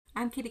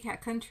I'm Kitty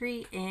Cat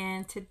Country,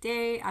 and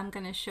today I'm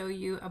going to show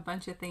you a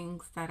bunch of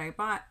things that I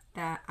bought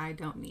that I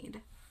don't need.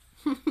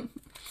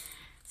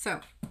 So,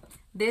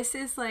 this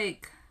is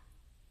like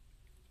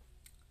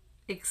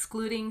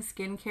excluding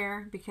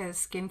skincare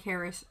because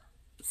skincare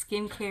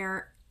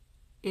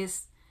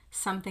is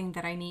something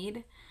that I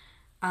need.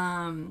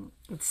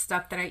 It's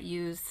stuff that I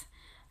use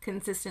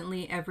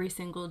consistently every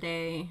single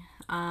day.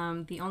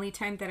 The only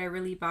time that I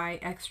really buy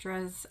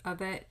extras of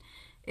it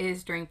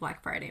is during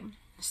Black Friday.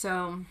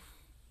 So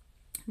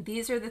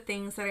these are the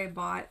things that I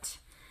bought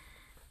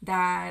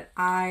that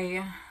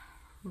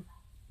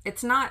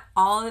it's not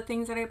all the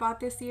things that I bought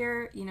this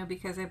year,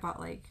 because I bought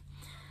like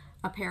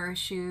a pair of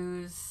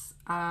shoes,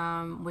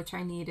 which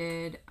I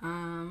needed.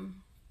 Why?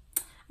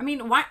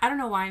 I don't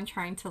know why I'm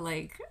trying to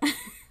like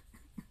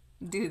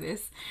do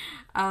this.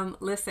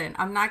 Listen,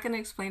 I'm not going to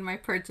explain my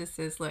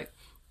purchases. Look,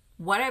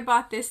 what I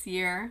bought this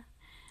year,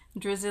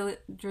 Drizzly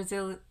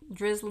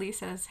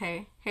says,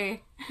 hey.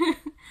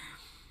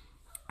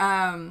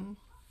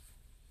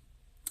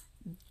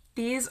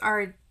 These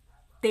are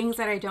things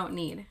that I don't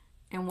need.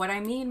 And what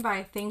I mean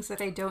by things that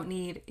I don't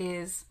need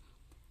is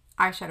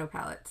eyeshadow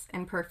palettes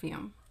and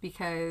perfume,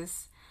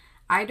 because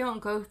I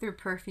don't go through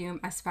perfume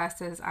as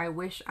fast as I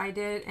wish I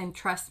did. And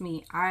trust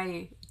me,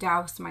 I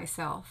douse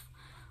myself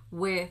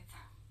with,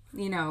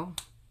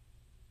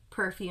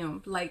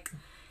 perfume.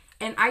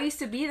 And I used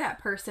to be that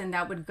person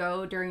that would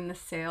go during the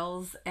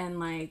sales and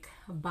like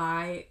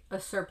buy a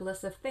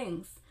surplus of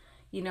things.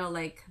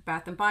 Like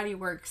Bath and Body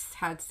Works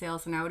had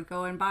sales and I would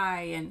go and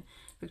buy, and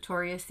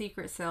Victoria's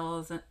Secret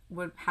sales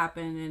would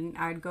happen and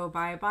I'd go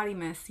buy a body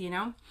mist,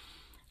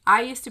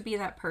 I used to be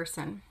that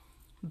person,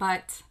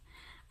 but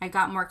I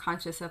got more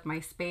conscious of my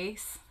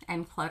space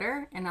and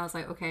clutter, and I was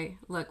like, okay,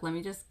 look, let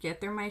me just get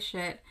through my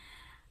shit,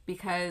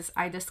 because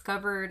I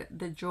discovered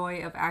the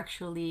joy of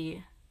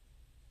actually,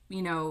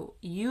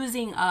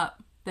 using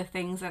up the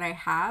things that I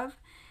have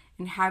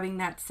and having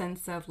that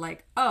sense of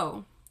like,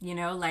 oh,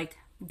 like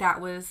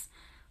that was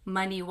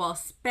money well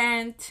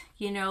spent,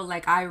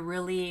 like I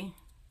really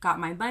got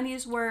my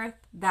money's worth,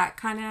 that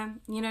kind of,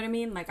 you know what I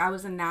mean? Like I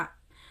was in that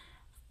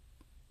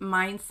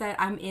mindset.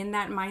 I'm in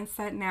that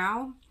mindset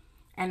now,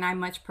 and I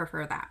much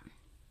prefer that.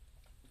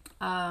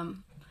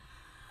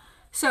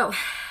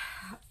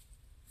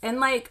 And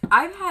like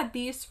I've had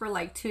these for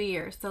like 2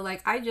 years. So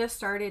like I just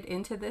started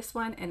into this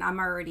one and I'm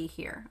already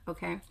here,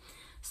 okay?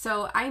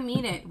 So I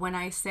mean it when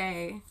I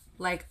say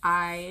like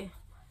I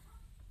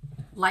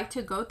like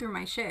to go through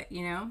my shit,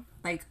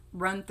 like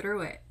run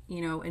through it,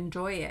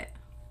 enjoy it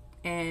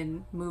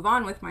and move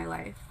on with my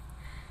life.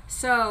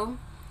 So,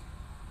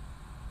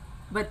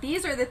 but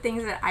these are the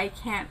things that I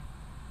can't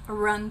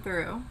run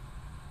through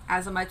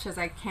as much as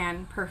I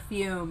can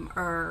perfume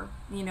or,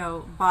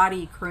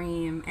 body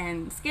cream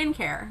and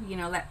skincare,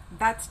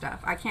 that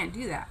stuff. I can't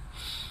do that.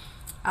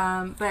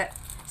 But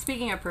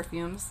speaking of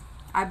perfumes,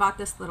 I bought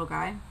this little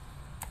guy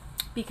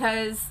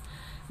because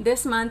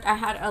this month I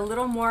had a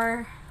little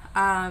more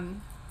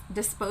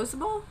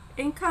disposable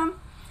income.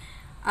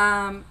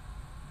 I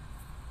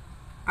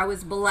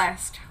was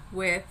blessed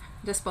with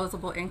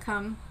disposable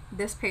income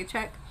this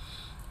paycheck.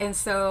 And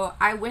so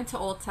I went to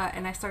Ulta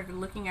and I started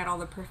looking at all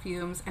the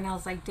perfumes, and I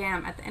was like,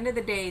 damn, at the end of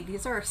the day,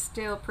 these are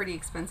still pretty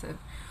expensive.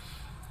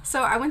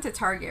 So I went to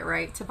Target,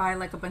 right, to buy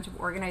like a bunch of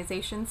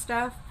organization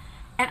stuff.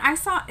 And I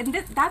saw, and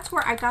that's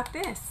where I got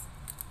this.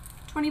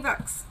 20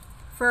 bucks.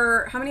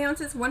 For how many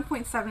ounces?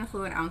 1.7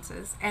 fluid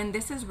ounces. And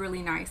this is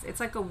really nice. It's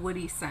like a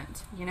woody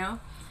scent,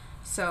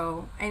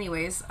 So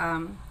anyways,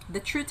 the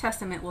true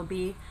testament will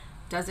be,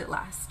 does it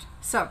last?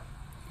 So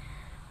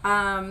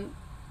I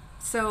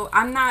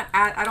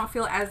don't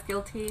feel as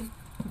guilty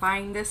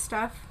buying this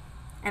stuff,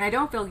 and I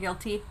don't feel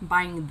guilty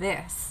buying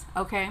this,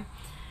 okay?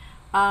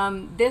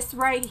 This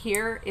right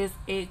here is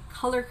a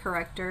color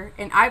corrector,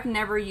 and I've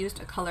never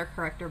used a color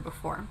corrector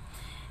before.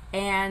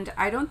 And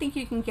I don't think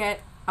you can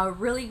get a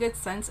really good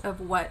sense of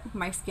what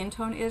my skin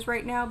tone is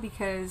right now,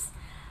 because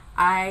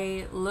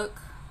I look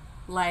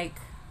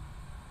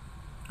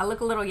a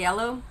little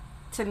yellow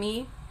to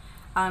me,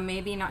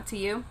 maybe not to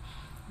you.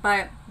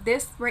 But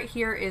this right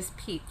here is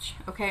peach,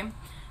 okay?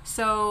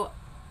 So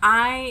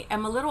I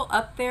am a little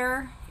up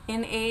there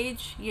in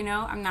age,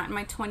 I'm not in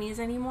my 20s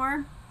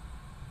anymore.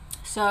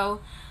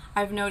 So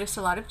I've noticed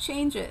a lot of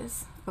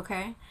changes,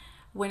 okay,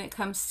 when it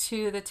comes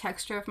to the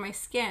texture of my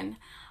skin.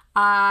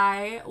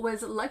 I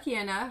was lucky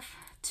enough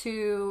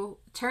to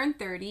turn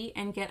 30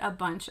 and get a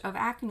bunch of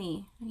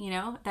acne,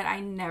 that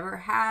I never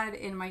had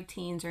in my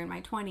teens or in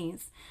my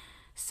 20s.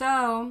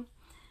 So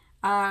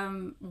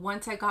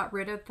once I got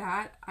rid of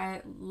that,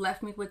 it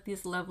left me with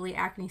these lovely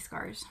acne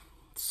scars.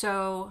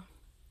 So,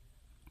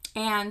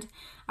 and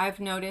I've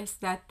noticed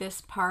that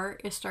this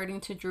part is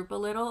starting to droop a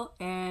little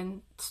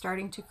and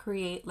starting to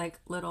create like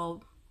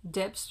little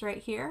dips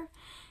right here.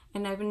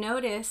 And I've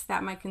noticed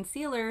that my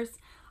concealers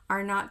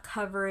are not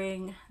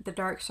covering the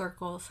dark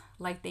circles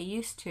like they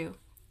used to.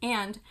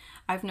 And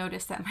I've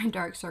noticed that my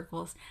dark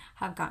circles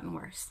have gotten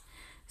worse.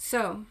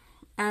 So,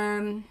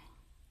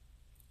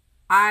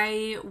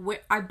 I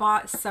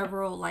bought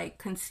several like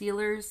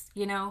concealers,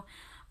 you know,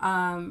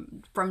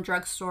 from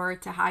drugstore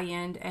to high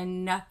end,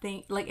 and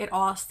nothing, like it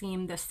all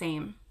seemed the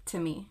same to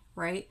me,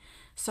 right?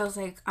 So I was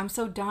like, I'm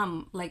so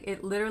dumb. Like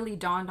it literally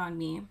dawned on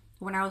me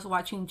when I was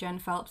watching Jen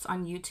Phelps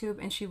on YouTube,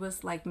 and she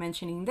was like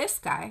mentioning this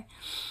guy.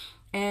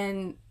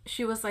 And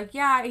she was like,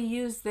 yeah, I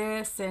use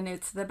this and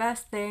it's the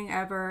best thing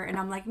ever. And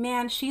I'm like,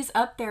 man, she's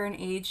up there in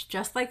age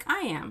just like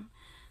I am.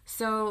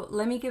 So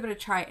let me give it a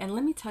try. And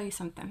let me tell you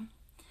something.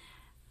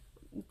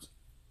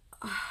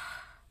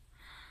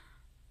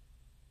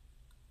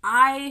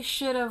 I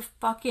should have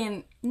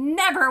fucking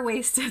never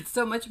wasted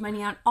so much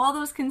money on all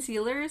those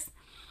concealers.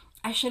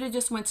 I should have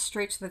just went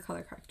straight to the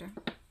color corrector.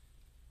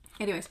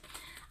 Anyways,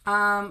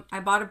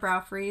 I bought a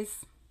brow freeze.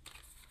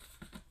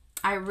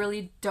 I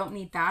really don't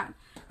need that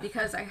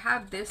because I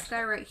have this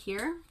guy right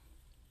here.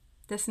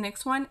 This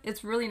next one,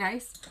 it's really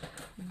nice.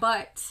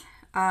 But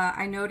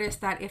I noticed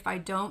that if I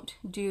don't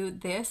do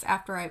this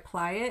after I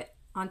apply it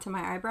onto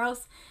my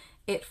eyebrows,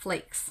 it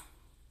flakes.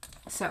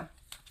 So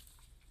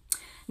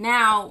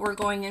now we're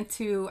going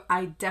into,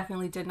 I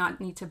definitely did not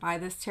need to buy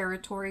this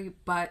territory,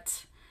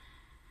 but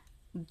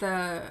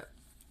I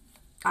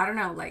don't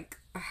know, like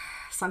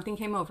something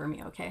came over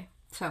me, okay?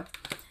 So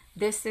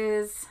this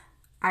is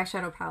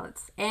eyeshadow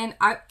palettes. And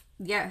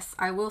yes,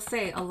 I will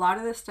say a lot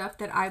of the stuff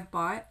that I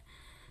bought,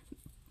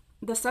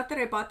 the stuff that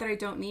I bought that I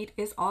don't need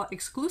is all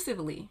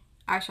exclusively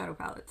eyeshadow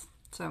palettes.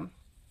 So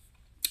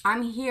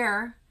I'm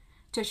here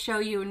to show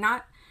you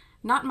not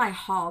my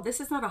haul. This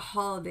is not a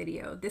haul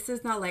video. This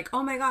is not like,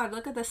 oh my God,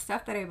 look at the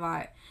stuff that I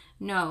bought.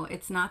 No,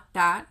 it's not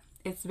that.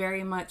 It's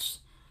very much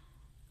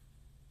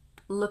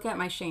look at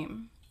my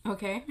shame,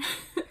 okay?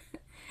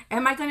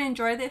 Am I going to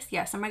enjoy this?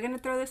 Yes. Am I going to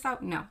throw this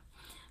out? No.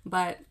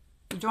 But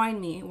join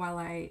me while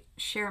I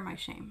share my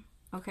shame,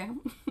 okay?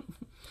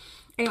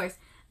 Anyways,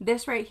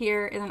 this right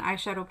here is an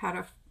eyeshadow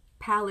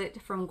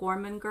palette from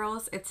Gorman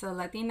Girls. It's a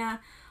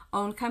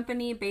Latina-owned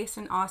company based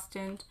in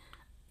Austin,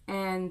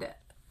 and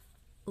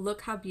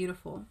look how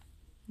beautiful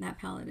that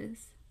palette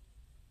is.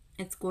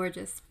 It's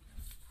gorgeous.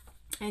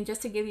 And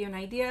just to give you an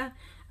idea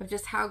of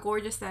just how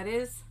gorgeous that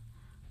is,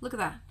 look at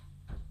that.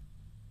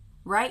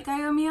 Right,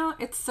 Gallo Mio?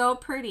 It's so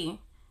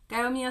pretty.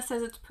 Gallo Mio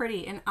says it's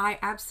pretty, and I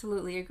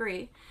absolutely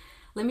agree.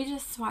 Let me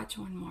just swatch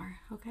one more,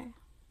 okay?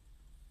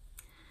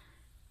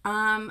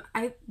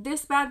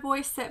 This bad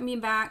boy set me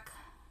back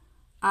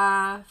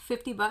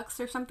 $50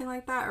 or something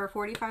like that, or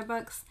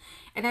 $45.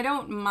 And I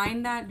don't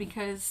mind that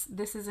because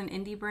this is an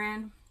indie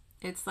brand.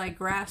 It's like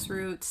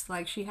grassroots,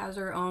 like she has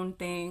her own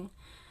thing.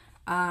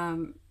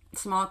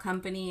 Small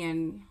company,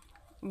 and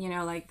you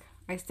know, like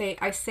I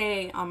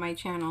say on my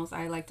channels,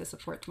 I like to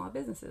support small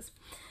businesses.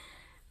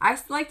 I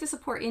like to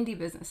support indie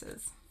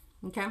businesses,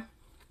 okay?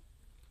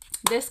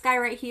 This guy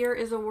right here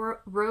is a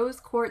rose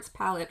quartz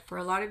palette. For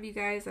a lot of you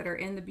guys that are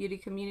in the beauty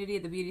community,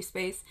 the beauty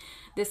space,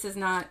 this is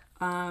not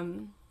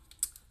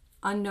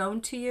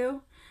unknown to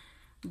you,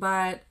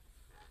 but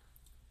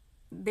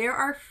there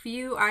are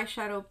few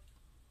eyeshadow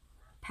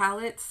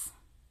palettes,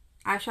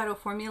 eyeshadow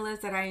formulas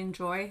that I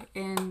enjoy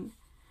in,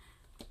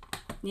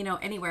 you know,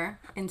 anywhere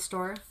in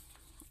store.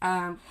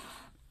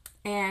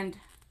 And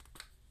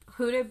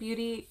Huda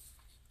Beauty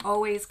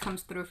always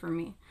comes through for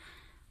me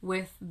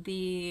with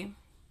the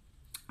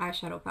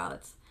eyeshadow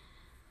palettes.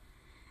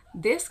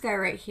 This guy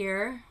right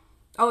here,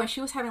 oh, and she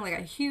was having like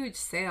a huge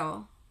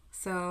sale,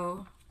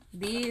 so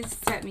these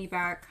set me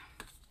back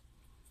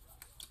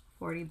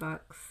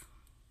 $40.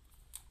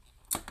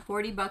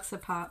 $40 a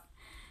pop.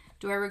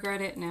 Do I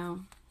regret it?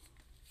 No.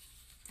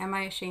 Am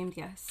I ashamed?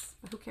 Yes.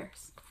 But who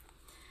cares?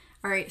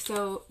 All right,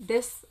 so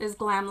this is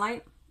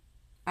Glamlight,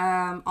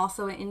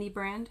 also an indie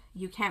brand.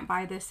 You can't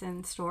buy this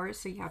in stores,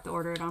 so you have to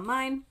order it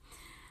online.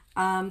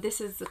 This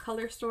is the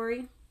Color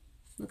Story.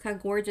 Look how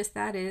gorgeous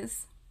that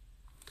is.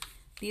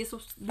 These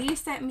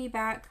set me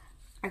back.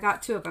 I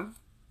got two of them.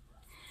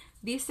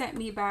 These set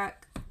me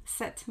back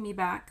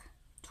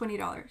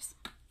 $20.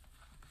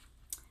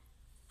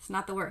 It's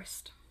not the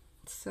worst.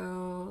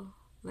 So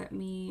let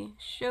me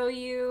show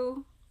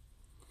you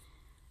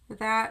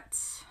that.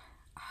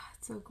 Oh,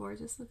 it's so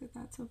gorgeous. Look at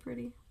that. So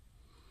pretty.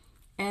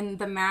 And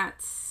the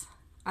mattes.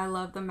 I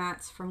love the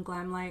mattes from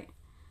Glamlight.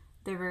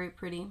 They're very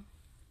pretty.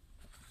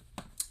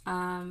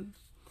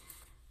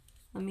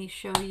 Let me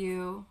show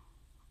you.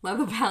 Love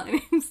the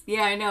palette names.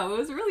 Yeah, I know. It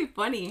was really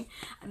funny.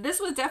 This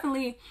was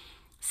definitely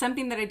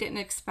something that I didn't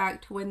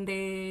expect when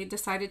they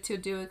decided to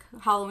do a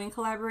Halloween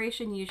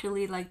collaboration.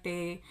 Usually, like,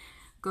 they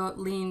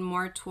lean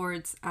more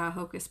towards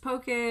Hocus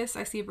Pocus.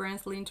 I see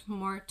brands lean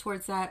more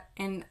towards that,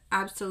 and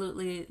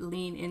absolutely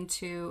lean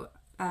into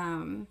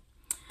The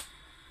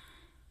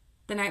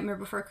Nightmare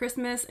Before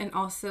Christmas and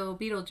also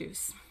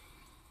Beetlejuice.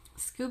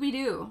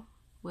 Scooby-Doo.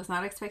 Was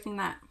not expecting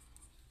that.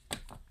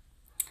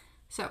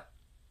 So,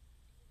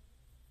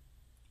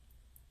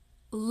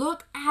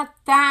 look at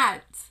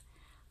that.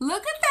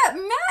 Look at that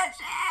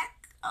magic.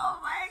 Oh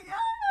my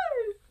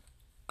God.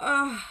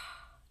 Ugh.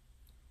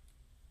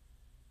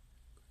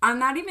 I'm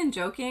not even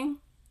joking.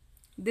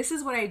 This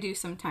is what I do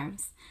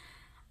sometimes.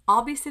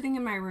 I'll be sitting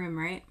in my room,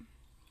 right?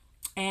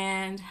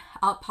 and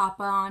I'll pop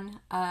on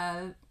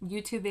a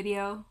YouTube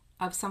video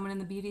of someone in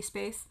the beauty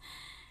space,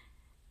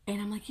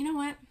 and I'm like, you know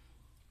what?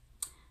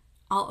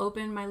 I'll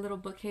open my little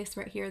bookcase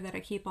right here that I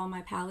keep all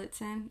my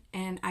palettes in,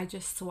 and I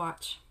just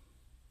swatch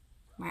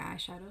my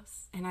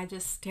eyeshadows, and I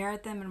just stare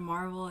at them and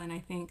marvel, and I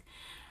think,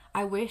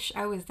 I wish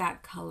I was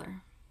that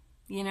color.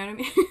 You know what I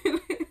mean?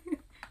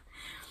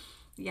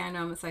 Yeah, I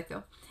know, I'm a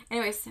psycho.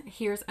 Anyways,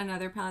 here's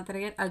another palette that I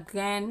get.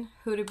 Again,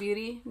 Huda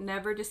Beauty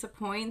never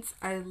disappoints.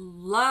 I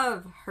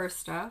love her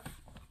stuff.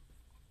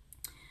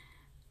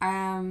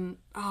 Oh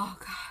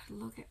God,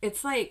 look at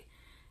it's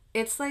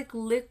like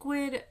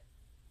liquid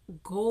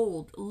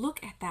gold.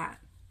 Look at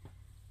that.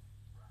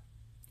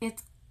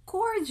 It's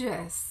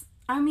gorgeous.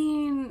 I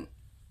mean,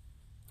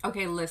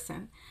 okay,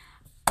 listen.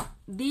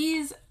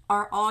 These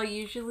are all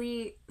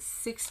usually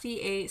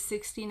 $68,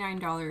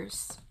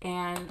 $69.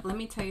 And let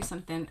me tell you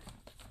something.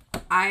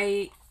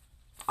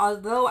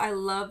 Although I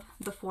love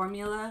the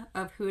formula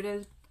of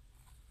Huda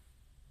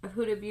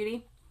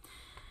Beauty,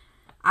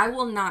 I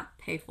will not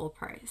pay full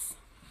price.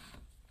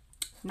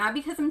 Not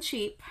because I'm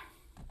cheap,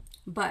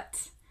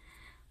 but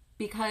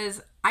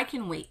because I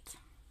can wait.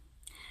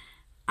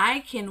 I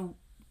can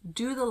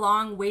do the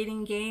long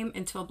waiting game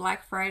until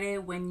Black Friday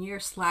when you're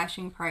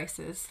slashing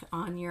prices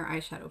on your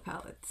eyeshadow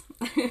palettes.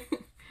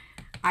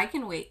 I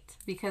can wait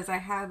because I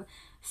have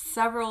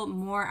several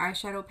more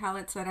eyeshadow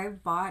palettes that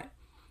I've bought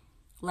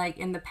like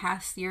in the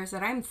past years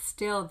that I'm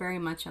still very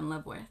much in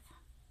love with.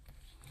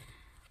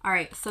 All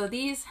right, so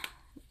these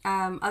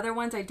other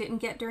ones I didn't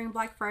get during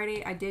Black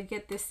Friday. I did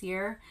get this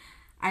year.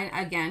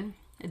 I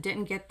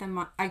didn't get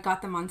them. I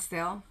got them on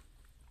sale.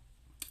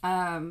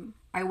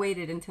 I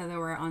waited until they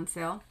were on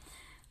sale.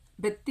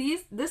 But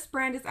this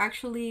brand is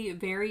actually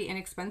very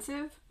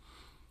inexpensive.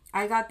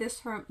 I got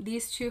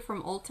these two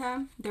from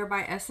Ulta. They're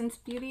by Essence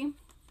Beauty.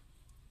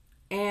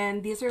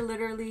 And these are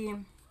literally,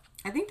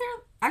 I think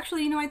they're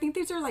actually, I think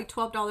these are like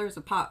 $12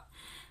 a pop.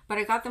 But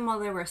I got them while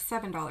they were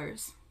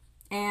 $7.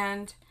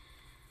 And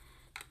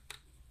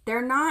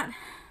they're not,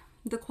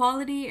 the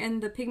quality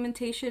and the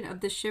pigmentation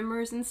of the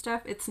shimmers and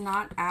stuff, it's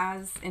not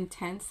as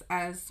intense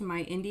as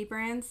my indie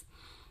brands.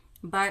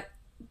 But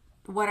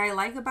what I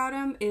like about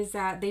them is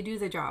that they do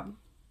the job.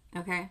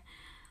 Okay,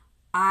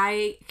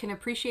 I can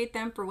appreciate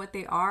them for what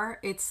they are.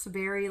 It's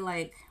very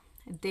like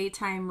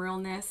daytime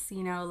realness,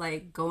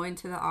 like going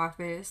to the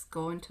office,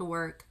 going to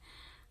work.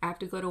 I have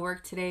to go to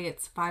work today.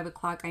 It's 5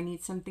 o'clock. I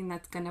need something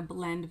that's going to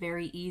blend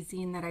very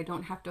easy and that I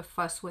don't have to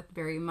fuss with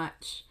very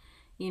much.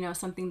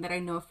 Something that I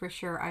know for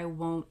sure I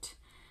won't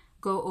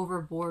go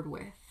overboard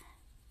with.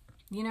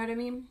 You know what I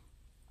mean?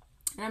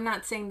 And I'm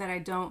not saying that I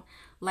don't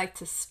like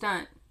to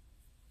stunt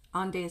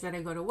on days that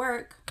I go to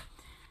work.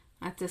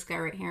 That's this guy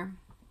right here.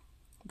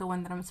 The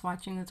one that I'm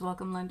swatching is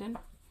Welcome London.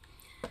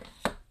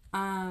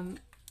 Gaio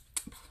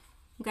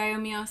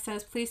Mio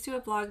says, please do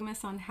a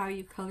vlogmas on how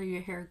you color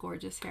your hair.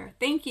 Gorgeous hair.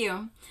 Thank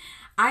you.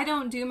 I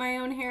don't do my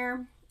own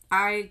hair.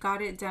 I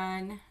got it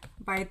done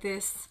by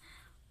this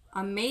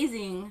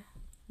amazing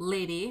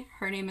lady.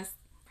 Her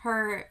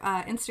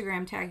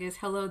Instagram tag is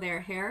Hello There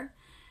Hair.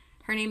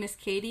 Her name is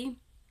Katie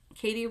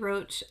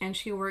Roach, and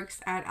she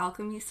works at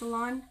Alchemy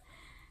Salon.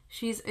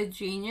 She's a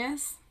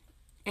genius,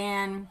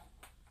 and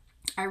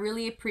I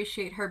really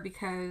appreciate her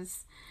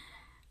because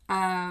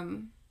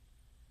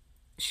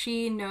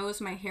she knows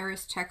my hair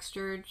is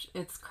textured,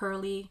 it's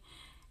curly,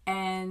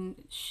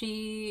 and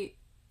she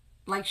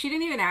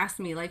didn't even ask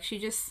me. Like, she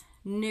just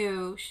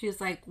knew. She's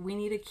like, we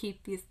need to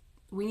keep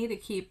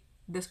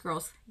this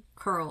girl's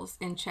curls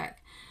in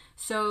check.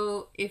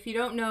 So if you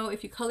don't know,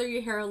 if you color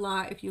your hair a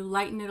lot, if you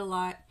lighten it a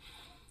lot,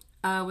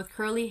 with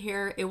curly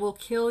hair, it will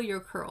kill your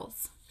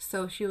curls.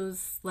 So she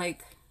was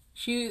like,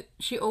 she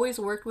always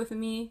worked with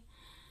me.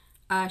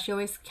 She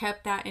always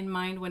kept that in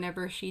mind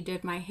whenever she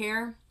did my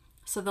hair.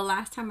 So the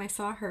last time I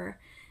saw her,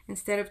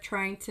 instead of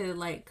trying to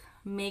like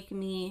make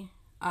me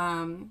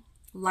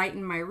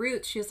lighten my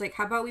roots, she was like,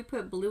 how about we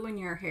put blue in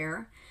your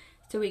hair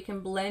so we can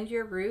blend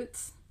your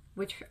roots,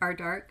 which are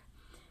dark,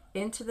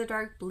 into the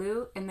dark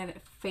blue, and then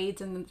it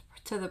fades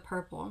into the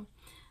purple.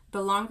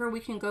 The longer we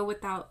can go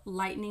without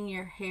lightening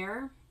your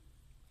hair,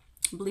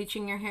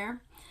 bleaching your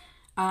hair,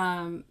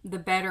 the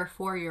better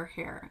for your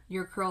hair.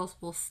 Your curls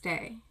will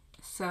stay.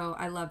 So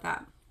I love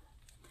that.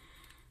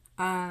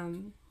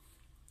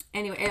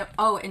 Anyway,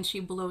 and she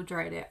blow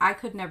dried it. I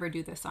could never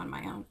do this on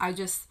my own.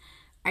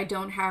 I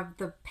don't have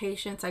the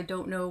patience. I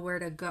don't know where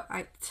to go.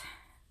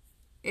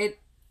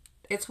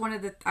 It's one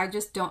of the,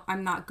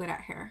 I'm not good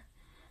at hair.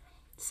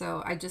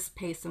 So I just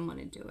pay someone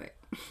to do it.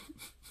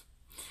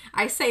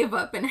 I save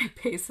up and I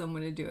pay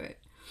someone to do it.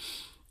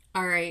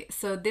 All right,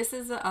 so this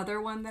is the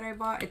other one that I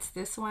bought. It's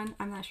this one.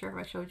 I'm not sure if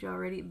I showed you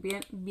already.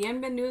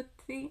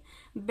 Benvenuti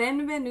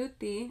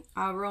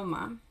a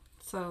Roma.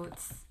 So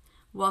it's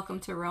Welcome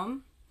to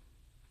Rome.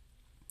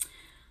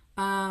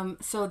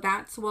 So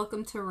that's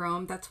Welcome to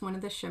Rome. That's one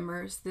of the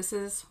shimmers. This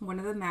is one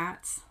of the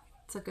mattes.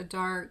 It's like a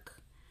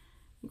dark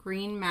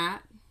green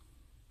matte.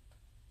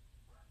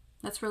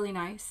 That's really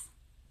nice.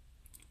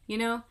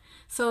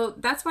 So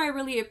that's why I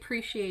really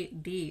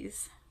appreciate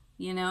these,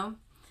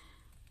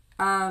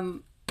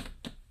 in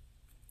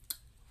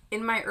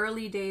my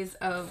early days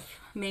of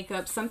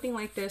makeup, something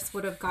like this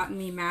would have gotten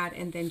me mad,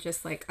 and then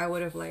just like I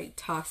would have like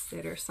tossed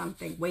it or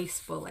something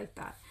wasteful like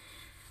that.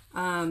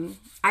 I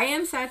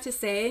am sad to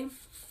say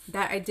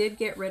that I did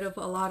get rid of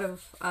a lot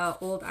of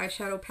older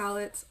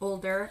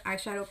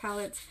eyeshadow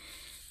palettes,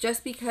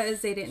 just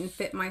because they didn't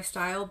fit my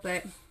style.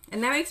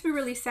 And that makes me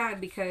really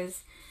sad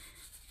because,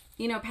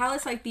 you know,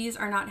 palettes like these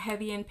are not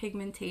heavy in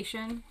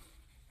pigmentation,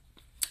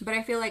 but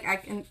I feel like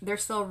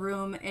there's still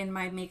room in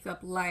my makeup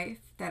life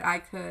that I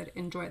could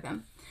enjoy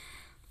them.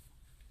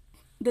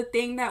 The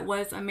thing that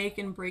was a make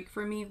and break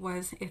for me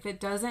was if it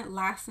doesn't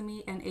last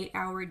me an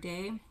 8-hour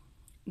day,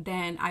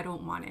 then I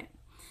don't want it.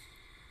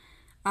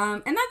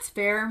 And that's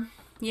fair.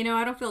 You know,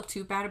 I don't feel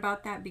too bad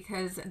about that,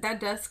 because that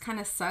does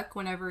kind of suck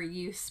whenever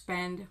you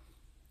spend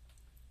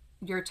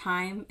your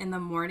time in the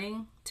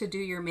morning to do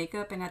your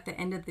makeup, and at the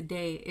end of the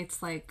day,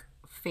 it's like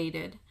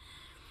faded.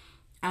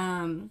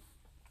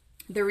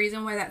 The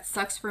reason why that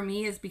sucks for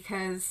me is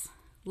because,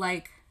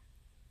 like,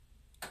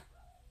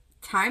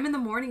 time in the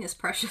morning is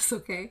precious,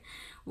 okay?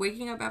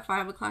 Waking up at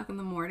 5 o'clock in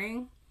the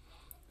morning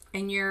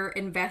and you're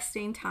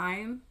investing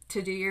time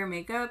to do your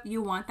makeup,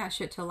 you want that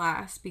shit to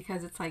last,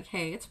 because it's like,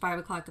 hey, it's 5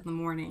 o'clock in the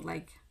morning.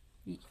 Like,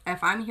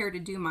 if I'm here to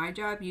do my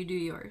job, you do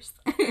yours.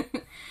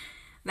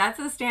 That's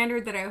a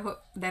standard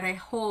that I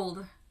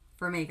hold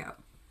for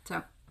makeup.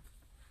 So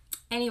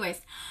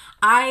anyways,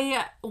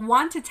 I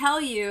want to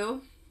tell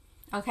you,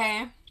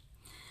 okay,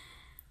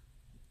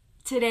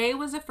 today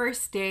was the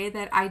first day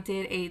that I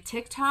did a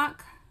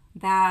TikTok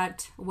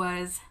that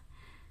was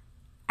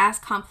as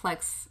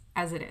complex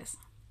as it is.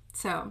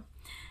 So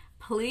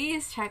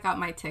please check out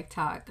my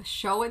TikTok.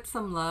 Show it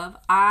some love.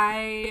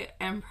 I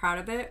am proud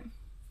of it.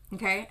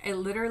 Okay.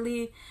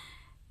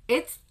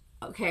 It's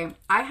okay.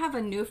 I have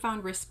a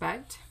newfound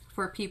respect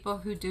for people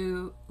who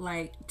do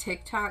like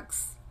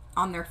TikToks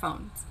on their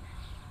phones.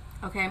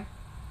 Okay.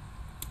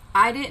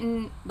 I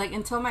didn't, like,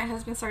 until my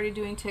husband started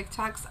doing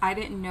TikToks, I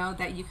didn't know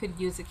that you could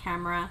use a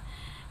camera,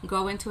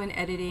 go into an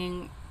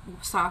editing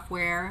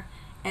software,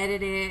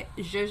 edit it,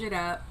 zhuzh it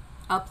up,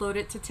 upload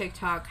it to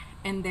TikTok,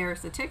 and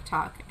there's the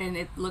TikTok, and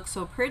it looks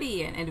so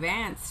pretty and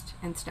advanced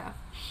and stuff.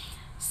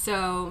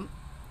 So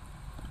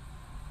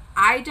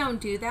I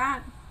don't do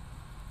that.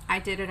 I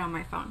did it on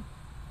my phone.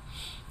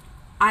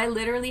 I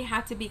literally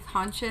had to be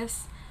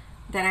conscious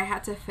that I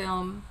had to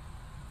film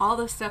all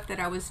the stuff that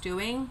I was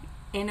doing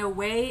in a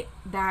way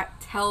that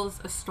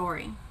tells a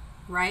story,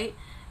 right?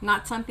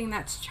 Not something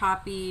that's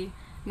choppy,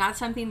 not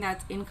something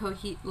that's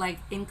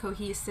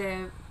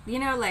incohesive. You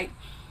know, like,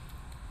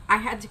 I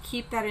had to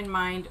keep that in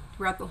mind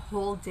throughout the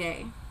whole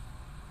day.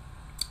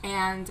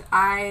 And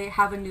I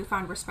have a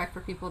newfound respect for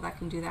people that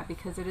can do that,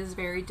 because it is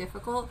very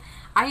difficult.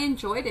 I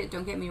enjoyed it,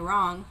 don't get me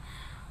wrong,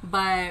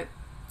 but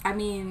I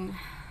mean,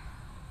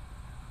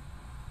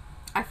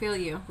 I feel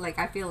you. Like,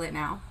 I feel it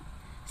now.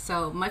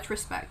 So much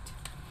respect.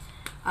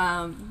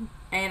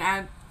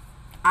 And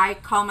I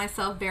call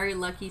myself very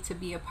lucky to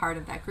be a part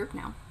of that group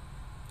now.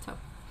 So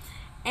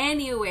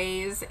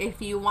anyways,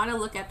 if you want to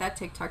look at that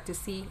TikTok to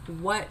see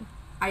what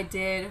I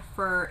did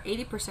for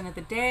 80% of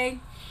the day,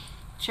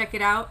 check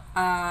it out.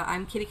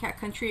 I'm Kitty Cat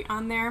Country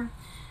on there.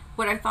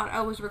 What I thought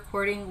I was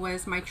recording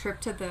was my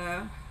trip to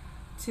the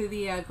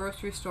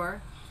grocery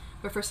store,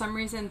 but for some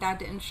reason that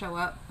didn't show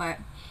up. But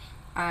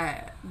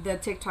the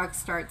TikTok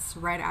starts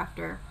right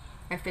after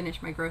I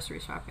finish my grocery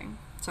shopping.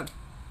 So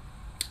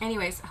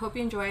anyways, I hope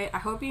you enjoy it. I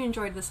hope you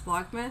enjoyed this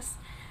vlogmas.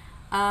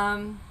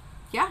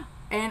 Yeah,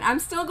 and I'm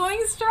still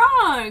going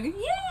strong.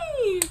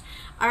 Yay!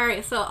 All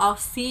right, so I'll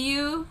see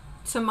you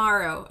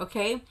tomorrow,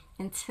 okay?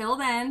 Until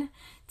then,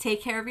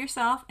 take care of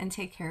yourself and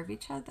take care of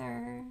each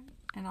other,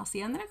 and I'll see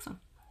you on the next one.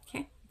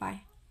 Okay,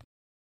 bye.